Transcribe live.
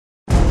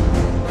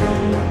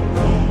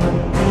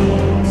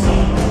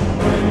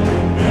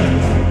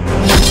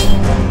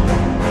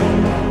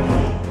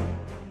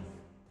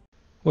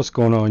What's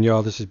going on,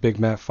 y'all? This is Big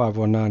Matt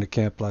 519, the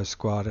Camp Life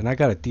Squad, and I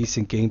got a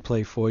decent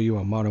gameplay for you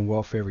on Modern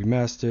Warfare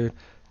Remastered,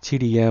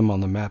 TDM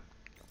on the map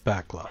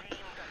Backlot.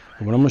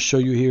 And what I'm going to show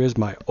you here is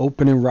my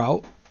opening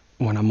route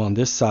when I'm on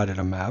this side of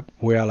the map,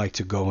 where I like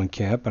to go and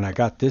camp. And I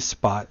got this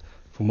spot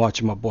from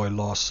watching my boy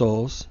Lost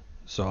Souls.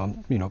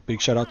 So,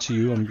 big shout out to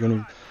you. I'm going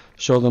to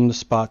show them the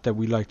spot that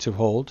we like to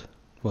hold.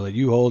 Well, that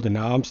you hold, and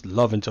now I'm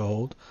loving to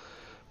hold.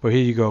 But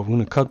here you go. I'm going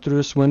to cut through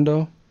this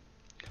window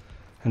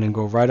and then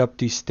go right up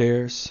these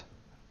stairs.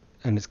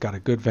 And it's got a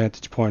good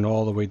vantage point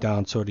all the way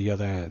down to the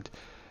other end.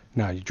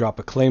 Now you drop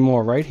a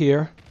claymore right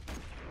here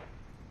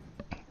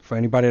for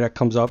anybody that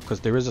comes up, because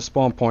there is a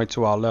spawn point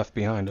to our left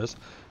behind us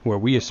where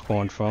we have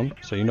spawned from,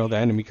 so you know the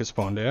enemy can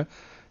spawn there.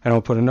 And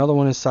I'll put another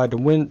one inside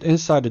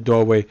the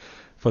doorway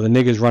for the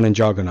niggas running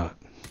Juggernaut.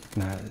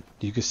 Now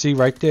you can see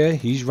right there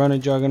he's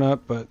running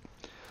Juggernaut, but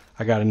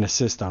I got an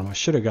assist on him. I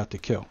should have got the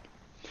kill.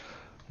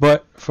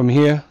 But from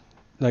here,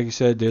 like you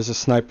said, there's a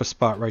sniper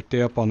spot right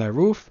there up on that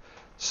roof.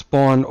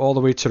 Spawn all the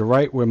way to the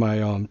right where my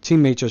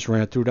teammate just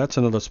ran through. That's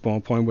another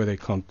spawn point where they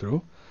come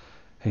through.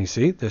 And you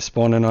see, they're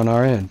spawning on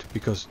our end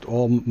because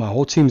my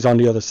whole team's on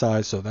the other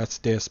side, so that's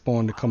their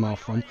spawn to come out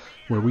from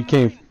where we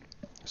came.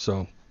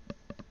 So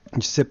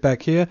you sit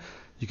back here,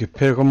 you can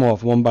pick them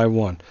off one by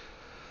one.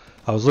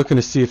 I was looking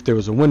to see if there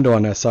was a window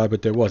on that side,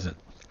 but there wasn't.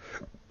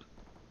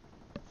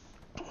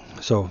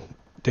 So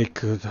they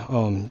could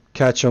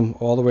catch them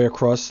all the way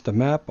across the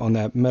map on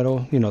that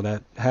metal,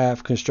 that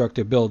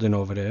half-constructed building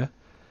over there.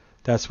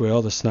 That's where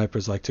all the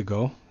snipers like to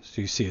go.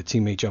 So you see a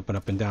teammate jumping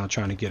up and down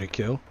trying to get a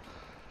kill.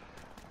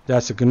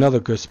 That's another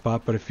good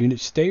spot. But if you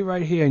stay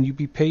right here and you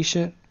be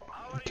patient,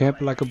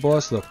 camp like a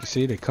boss, look, you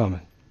see, they're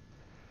coming.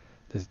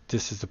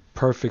 This is the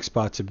perfect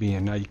spot to be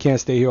in. Now, you can't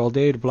stay here all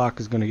day. The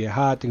block is going to get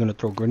hot. They're going to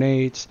throw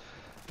grenades.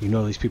 You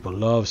know these people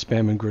love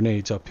spamming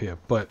grenades up here.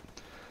 But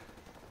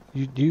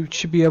you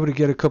should be able to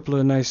get a couple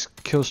of nice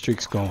kill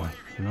streaks going.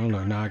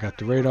 Look, now I got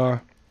the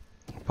radar.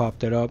 Pop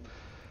that up.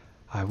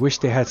 I wish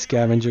they had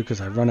scavenger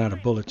because I run out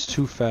of bullets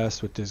too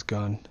fast with this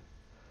gun.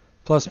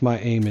 Plus my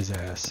aim is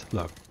ass.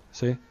 Look,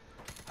 see?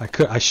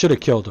 I should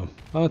have killed him.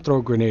 I'll throw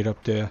a grenade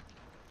up there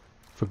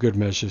for good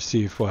measure.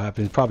 See if what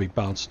happens. Probably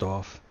bounced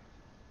off.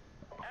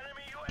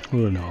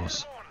 Who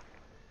knows?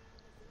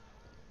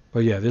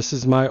 But yeah, this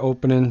is my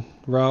opening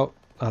route.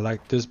 I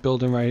like this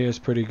building right here. It's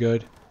pretty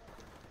good.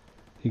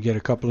 You get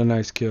a couple of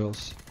nice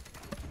kills.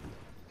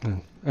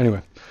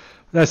 Anyway.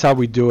 That's how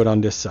we do it on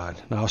this side.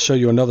 Now I'll show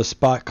you another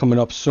spot coming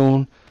up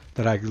soon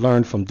that I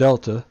learned from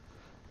Delta,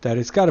 that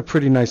it's got a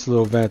pretty nice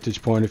little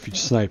vantage point if you're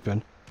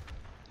sniping.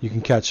 You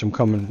can catch them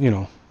coming,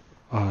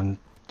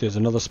 there's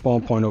another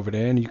spawn point over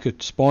there, and you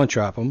could spawn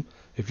trap them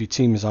if your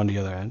team is on the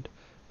other end.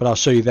 But I'll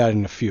show you that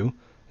in a few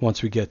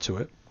once we get to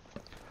it.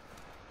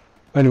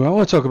 Anyway, I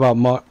want to talk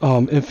about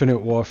Infinite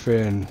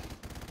Warfare and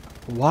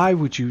why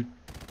would you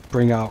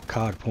bring out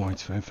COD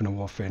points for Infinite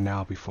Warfare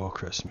now before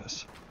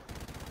Christmas?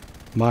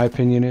 My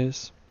opinion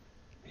is,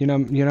 you're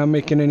not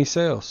making any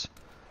sales.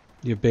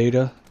 Your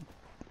beta,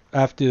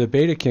 after the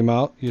beta came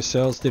out, your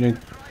sales didn't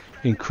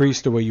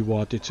increase the way you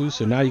wanted to.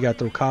 So now you got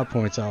those COD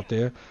points out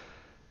there,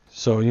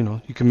 so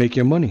you can make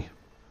your money.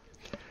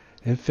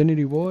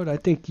 Infinity Ward, I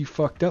think you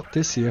fucked up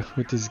this year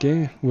with this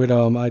game with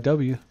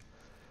IW.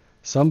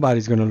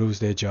 Somebody's gonna lose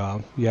their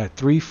job. You had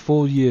 3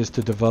 full years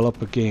to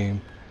develop a game,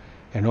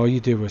 and all you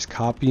did was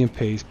copy and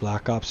paste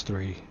Black Ops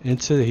 3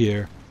 into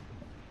here,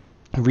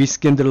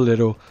 reskinned it a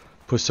little.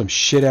 Put some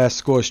shit ass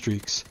score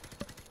streaks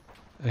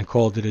and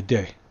called it a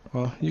day.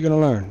 Well, you're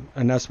gonna learn,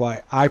 and that's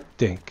why I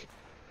think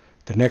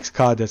the next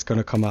COD that's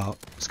gonna come out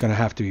is gonna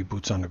have to be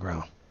boots on the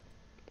ground.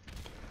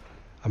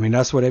 I mean,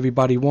 that's what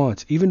everybody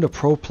wants. Even the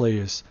pro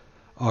players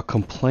are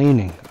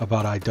complaining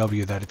about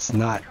IW that it's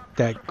not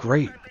that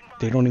great.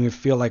 They don't even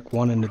feel like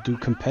wanting to do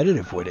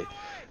competitive with it.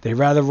 They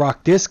rather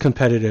rock this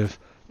competitive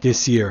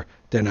this year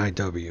than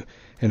IW.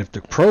 And if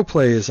the pro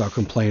players are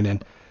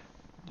complaining,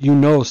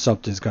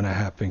 something's going to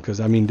happen, because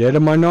they're the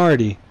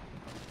minority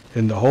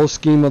in the whole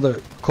scheme of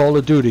the Call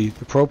of Duty.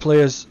 The pro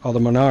players are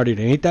the minority.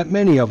 There ain't that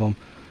many of them,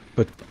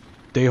 but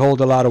they hold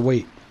a lot of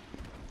weight.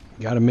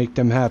 You got to make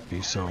them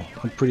happy. So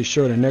I'm pretty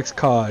sure the next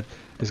COD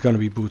is going to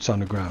be boots on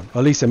the ground.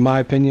 At least in my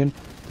opinion,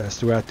 that's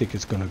the way I think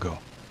it's going to go.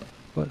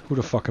 But who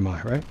the fuck am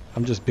I, right?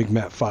 I'm just Big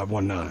Matt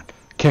 519,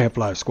 Camp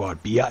Life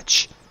Squad,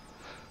 biatch.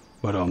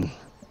 But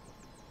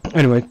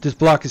anyway, this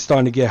block is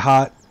starting to get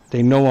hot.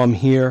 They know I'm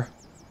here.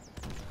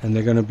 And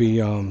they're going to be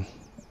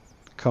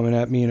coming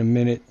at me in a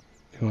minute.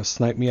 They're going to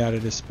snipe me out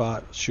of this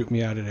spot, shoot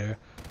me out of there.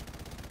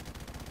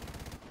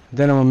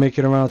 Then I'm going to make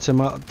it around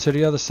to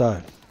the other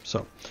side.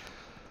 So,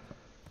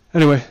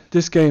 anyway,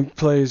 this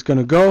gameplay is going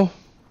to go.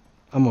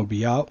 I'm going to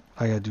be out.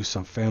 I got to do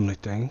some family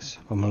things.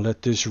 I'm going to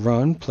let this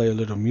run, play a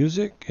little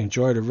music,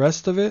 enjoy the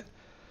rest of it.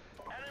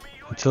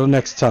 Until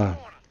next time,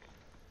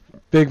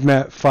 Big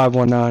Matt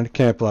 519,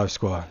 Camp Life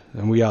Squad.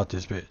 And we out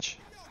this bitch.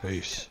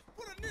 Peace.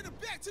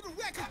 Back to the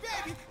record,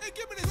 baby, and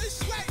give me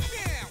this right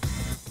now.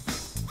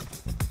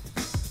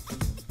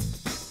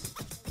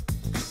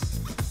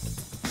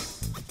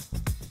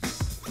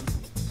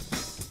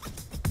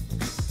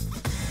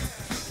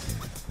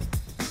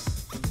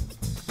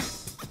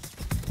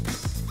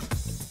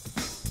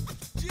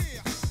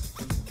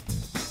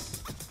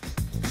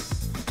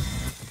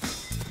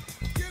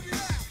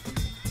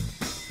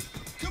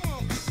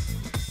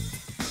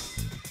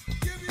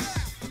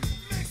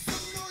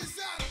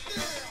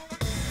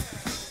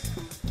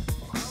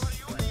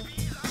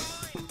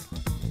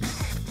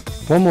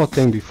 one more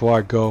thing before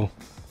I go.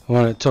 I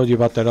want to tell you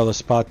about that other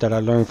spot that I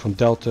learned from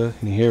Delta,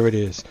 and here it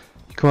is.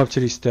 You come up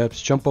to these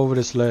steps, jump over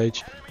this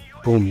ledge,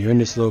 boom, you're in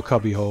this little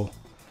cubby hole.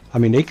 I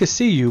mean, they can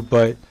see you,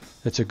 but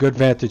it's a good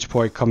vantage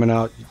point coming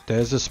out.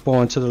 There's a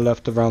spawn to the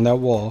left around that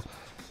wall,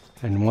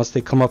 and once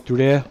they come up through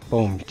there,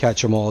 boom, you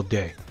catch them all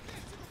day.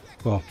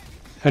 Well,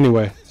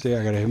 anyway, see,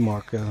 I got a hit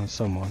mark on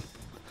someone.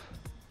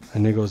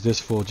 And there goes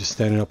this fool just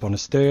standing up on the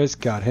stairs.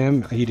 Got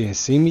him. He didn't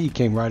see me. He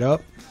came right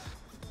up.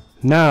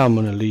 Now I'm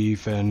going to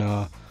leave and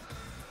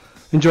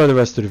enjoy the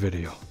rest of the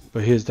video.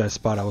 But here's that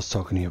spot I was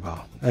talking to you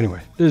about.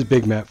 Anyway, this is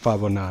Big Matt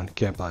 519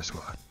 Camp Life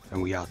Squad.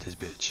 And we out this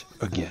bitch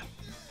again.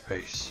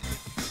 Peace.